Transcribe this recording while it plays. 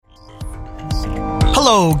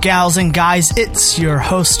Hello, gals and guys. It's your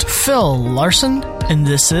host, Phil Larson, and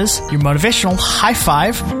this is your motivational high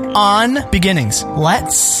five on beginnings.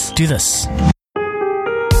 Let's do this.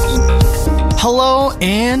 Hello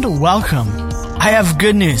and welcome. I have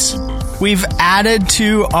good news. We've added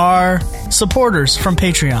to our supporters from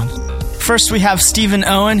Patreon. First, we have Stephen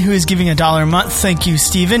Owen, who is giving $1 a month. Thank you,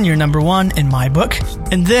 Stephen. You're number one in my book.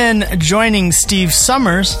 And then joining Steve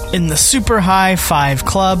Summers in the Super High Five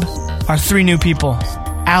Club are 3 new people: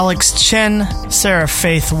 Alex Chen, Sarah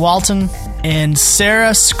Faith Walton, and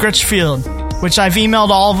Sarah Scritchfield, which I've emailed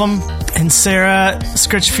all of them. And Sarah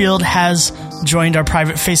Scritchfield has joined our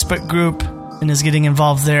private Facebook group and is getting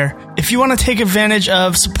involved there. If you want to take advantage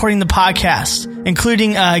of supporting the podcast,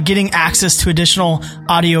 including getting access to additional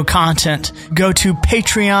audio content, go to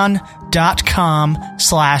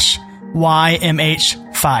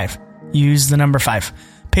patreon.com/YMH5. Use the number 5.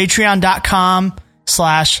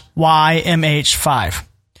 Patreon.com/YMH5.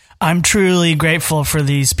 I'm truly grateful for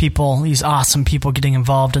these people, these awesome people getting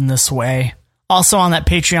involved in this way. Also on that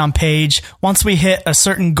Patreon page, once we hit a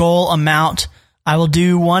certain goal amount, I will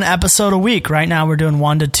do 1 episode a week. Right now, we're doing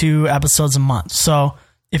 1 to 2 episodes a month. So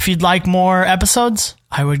if you'd like more episodes,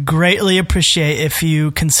 I would greatly appreciate if you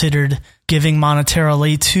considered giving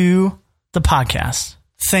monetarily to the podcast.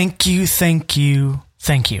 Thank you, thank you,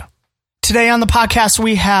 thank you. Today on the podcast,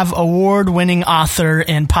 we have award-winning author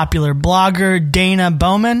and popular blogger Dana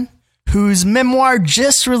Bowman, whose memoir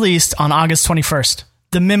just released on August 21st.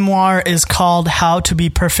 The memoir is called How to Be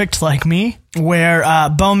Perfect Like Me, where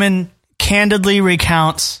Bowman candidly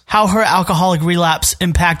recounts how her alcoholic relapse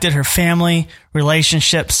impacted her family,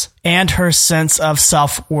 relationships, and her sense of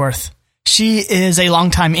self-worth. She is a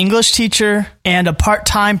longtime English teacher and a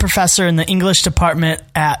part-time professor in the English department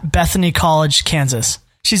at Bethany College, Kansas.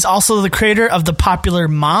 She's also the creator of the popular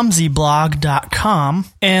MomsyBlog.com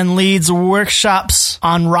and leads workshops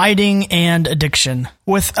on writing and addiction,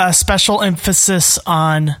 with a special emphasis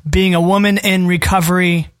on being a woman in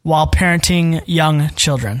recovery while parenting young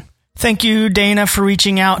children. Thank you, Dana, for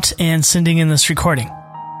reaching out and sending in this recording.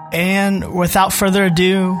 And without further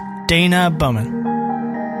ado, Dana Bowman.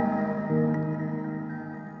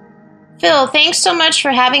 Phil, thanks so much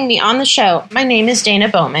for having me on the show. My name is Dana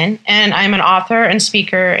Bowman, and I'm an author and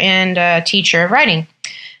speaker and teacher of writing.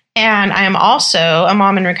 And I am also a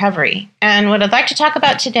mom in recovery. And what I'd like to talk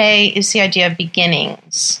about today is the idea of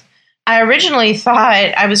beginnings. I originally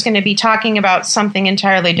thought I was going to be talking about something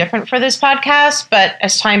entirely different for this podcast, but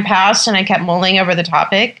as time passed and I kept mulling over the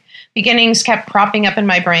topic, beginnings kept cropping up in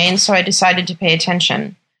my brain, so I decided to pay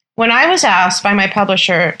attention. When I was asked by my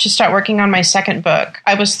publisher to start working on my second book,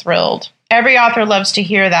 I was thrilled. Every author loves to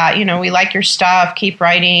hear that. You know, we like your stuff, keep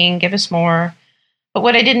writing, give us more. But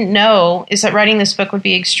what I didn't know is that writing this book would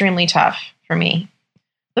be extremely tough for me.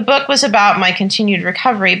 The book was about my continued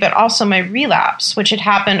recovery, but also my relapse, which had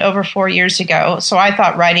happened over 4 years ago, so I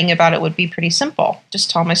thought writing about it would be pretty simple. Just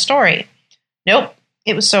tell my story. Nope,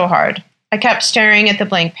 it was so hard. I kept staring at the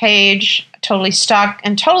blank page, totally stuck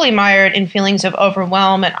and totally mired in feelings of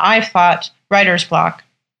overwhelm and, I thought, writer's block.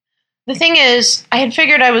 The thing is, I had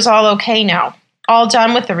figured I was all okay now, all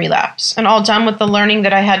done with the relapse, and all done with the learning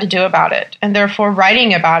that I had to do about it, and therefore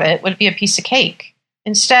writing about it would be a piece of cake.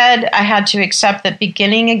 Instead, I had to accept that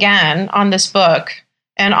beginning again on this book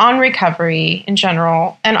and on recovery in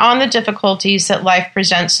general and on the difficulties that life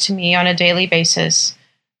presents to me on a daily basis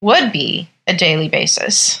would be a daily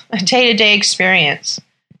basis, a day-to-day experience.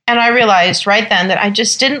 And I realized right then that I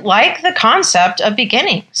just didn't like the concept of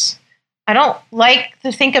beginnings. I don't like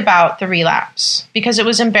to think about the relapse because it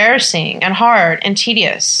was embarrassing and hard and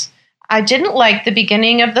tedious. I didn't like the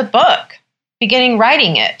beginning of the book. Beginning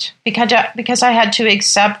writing it because I had to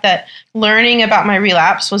accept that learning about my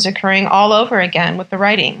relapse was occurring all over again with the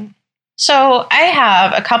writing. So I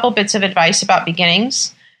have a couple bits of advice about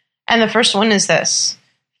beginnings, and the first one is this.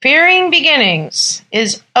 Fearing beginnings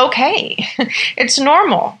is okay. It's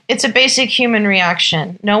normal. It's a basic human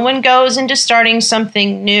reaction. No one goes into starting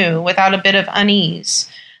something new without a bit of unease.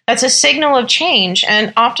 That's a signal of change,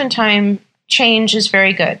 and oftentimes change is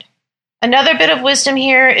very good. Another bit of wisdom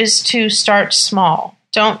here is to start small.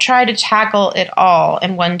 Don't try to tackle it all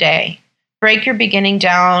in one day. Break your beginning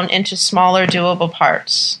down into smaller, doable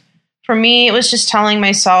parts. For me, it was just telling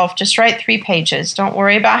myself, just write 3 pages. Don't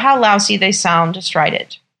worry about how lousy they sound, just write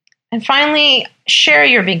it. And finally, share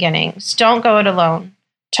your beginnings. Don't go it alone.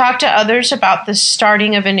 Talk to others about the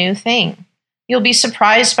starting of a new thing. You'll be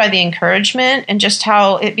surprised by the encouragement and just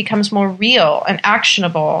how it becomes more real and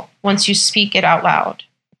actionable once you speak it out loud.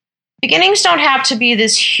 Beginnings don't have to be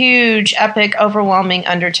this huge, epic, overwhelming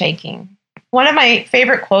undertaking. One of my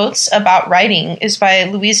favorite quotes about writing is by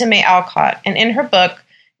Louisa May Alcott, and in her book,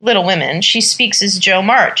 Little Women, she speaks as Jo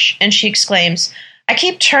March, and she exclaims, "I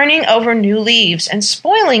keep turning over new leaves and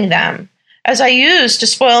spoiling them, as I used to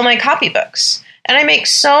spoil my copybooks, and I make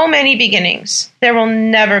so many beginnings. There will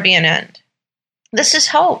never be an end." This is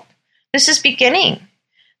hope. This is beginning.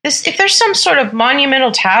 If there's some sort of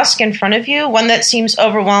monumental task in front of you, one that seems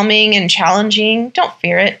overwhelming and challenging, don't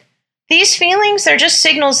fear it. These feelings, they're just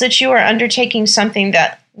signals that you are undertaking something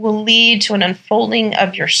that will lead to an unfolding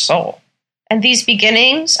of your soul. And these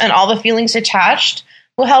beginnings and all the feelings attached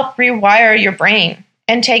will help rewire your brain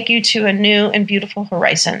and take you to a new and beautiful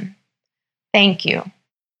horizon. Thank you.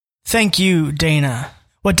 Thank you, Dana.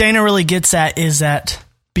 What Dana really gets at is that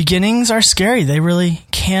beginnings are scary. They really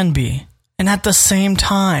can be. And at the same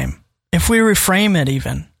time, if we reframe it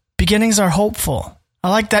even, beginnings are hopeful. I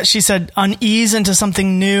like that she said unease into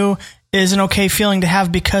something new is an okay feeling to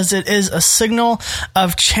have because it is a signal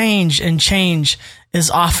of change, and change is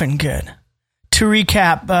often good. To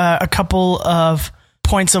recap, a couple of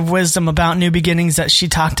points of wisdom about new beginnings that she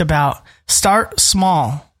talked about. Start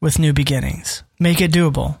small with new beginnings. Make it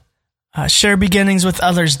doable. Share beginnings with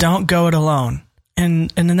others. Don't go it alone.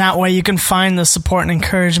 And in that way, you can find the support and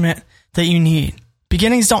encouragement that you need.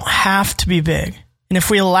 Beginnings don't have to be big. And if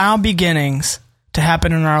we allow beginnings to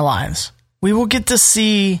happen in our lives, we will get to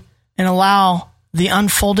see and allow the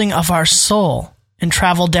unfolding of our soul and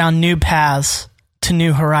travel down new paths to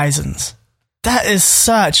new horizons. That is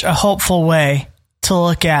such a hopeful way to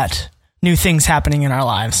look at new things happening in our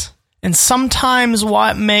lives. And sometimes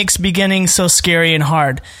what makes beginnings so scary and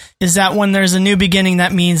hard is that when there's a new beginning,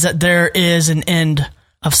 that means that there is an end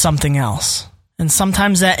of something else. And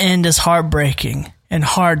sometimes that end is heartbreaking and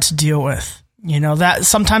hard to deal with. You know, that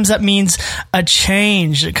sometimes that means a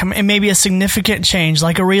change. It may be a significant change,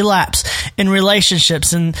 like a relapse in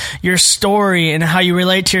relationships and your story and how you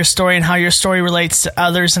relate to your story and how your story relates to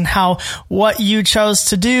others and how what you chose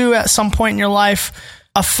to do at some point in your life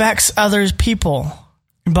affects other people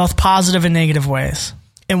in both positive and negative ways.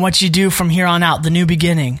 And what you do from here on out, the new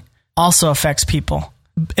beginning, also affects people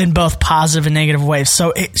in both positive and negative ways.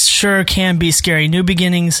 So it sure can be scary. New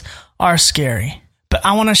beginnings are scary. But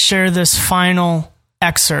I want to share this final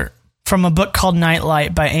excerpt from a book called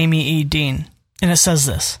Nightlight by Amy E. Dean. And it says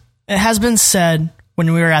this: "It has been said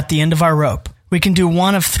when we are at the end of our rope, we can do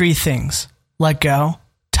one of three things: let go,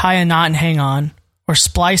 tie a knot and hang on, or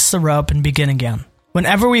splice the rope and begin again.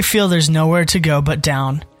 Whenever we feel there's nowhere to go but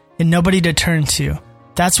down and nobody to turn to,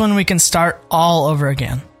 that's when we can start all over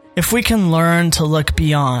again. If we can learn to look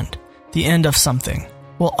beyond the end of something,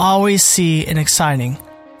 we'll always see an exciting,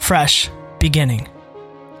 fresh beginning."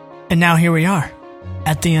 And now here we are,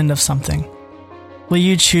 at the end of something. Will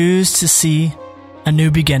you choose to see a new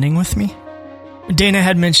beginning with me? Dana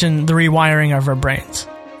had mentioned the rewiring of our brains.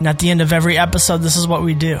 And at the end of every episode, this is what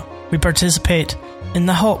we do. We participate in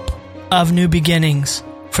the hope of new beginnings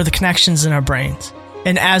for the connections in our brains.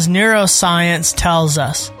 And as neuroscience tells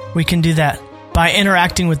us, we can do that by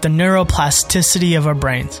interacting with the neuroplasticity of our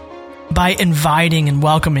brains, by inviting and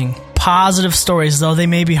welcoming positive stories, though they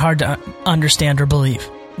may be hard to understand or believe.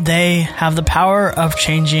 They have the power of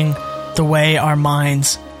changing the way our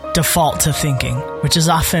minds default to thinking, which is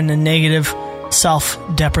often in negative,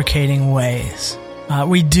 self-deprecating ways.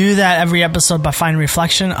 We do that every episode by finding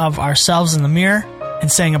reflection of ourselves in the mirror and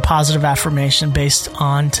saying a positive affirmation based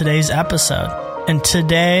on today's episode. And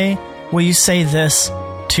today, will you say this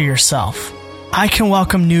to yourself? I can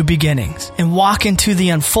welcome new beginnings and walk into the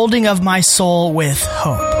unfolding of my soul with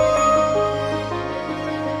hope.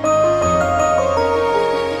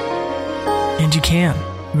 And you can.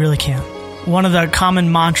 You really can. One of the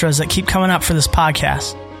common mantras that keep coming up for this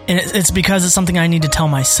podcast, and it's because it's something I need to tell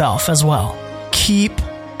myself as well. Keep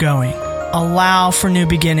going. Allow for new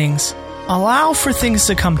beginnings. Allow for things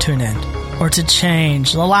to come to an end or to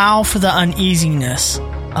change. Allow for the uneasiness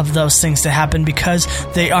of those things to happen because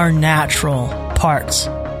they are natural parts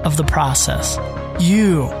of the process.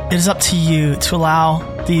 It is up to you to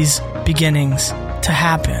allow these beginnings to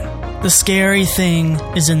happen. The scary thing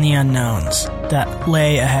is in the unknowns that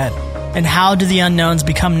lay ahead. And how do the unknowns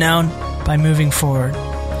become known? By moving forward,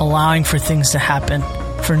 allowing for things to happen,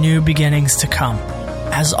 for new beginnings to come.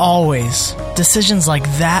 As always, decisions like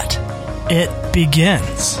that, it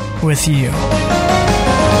begins with you.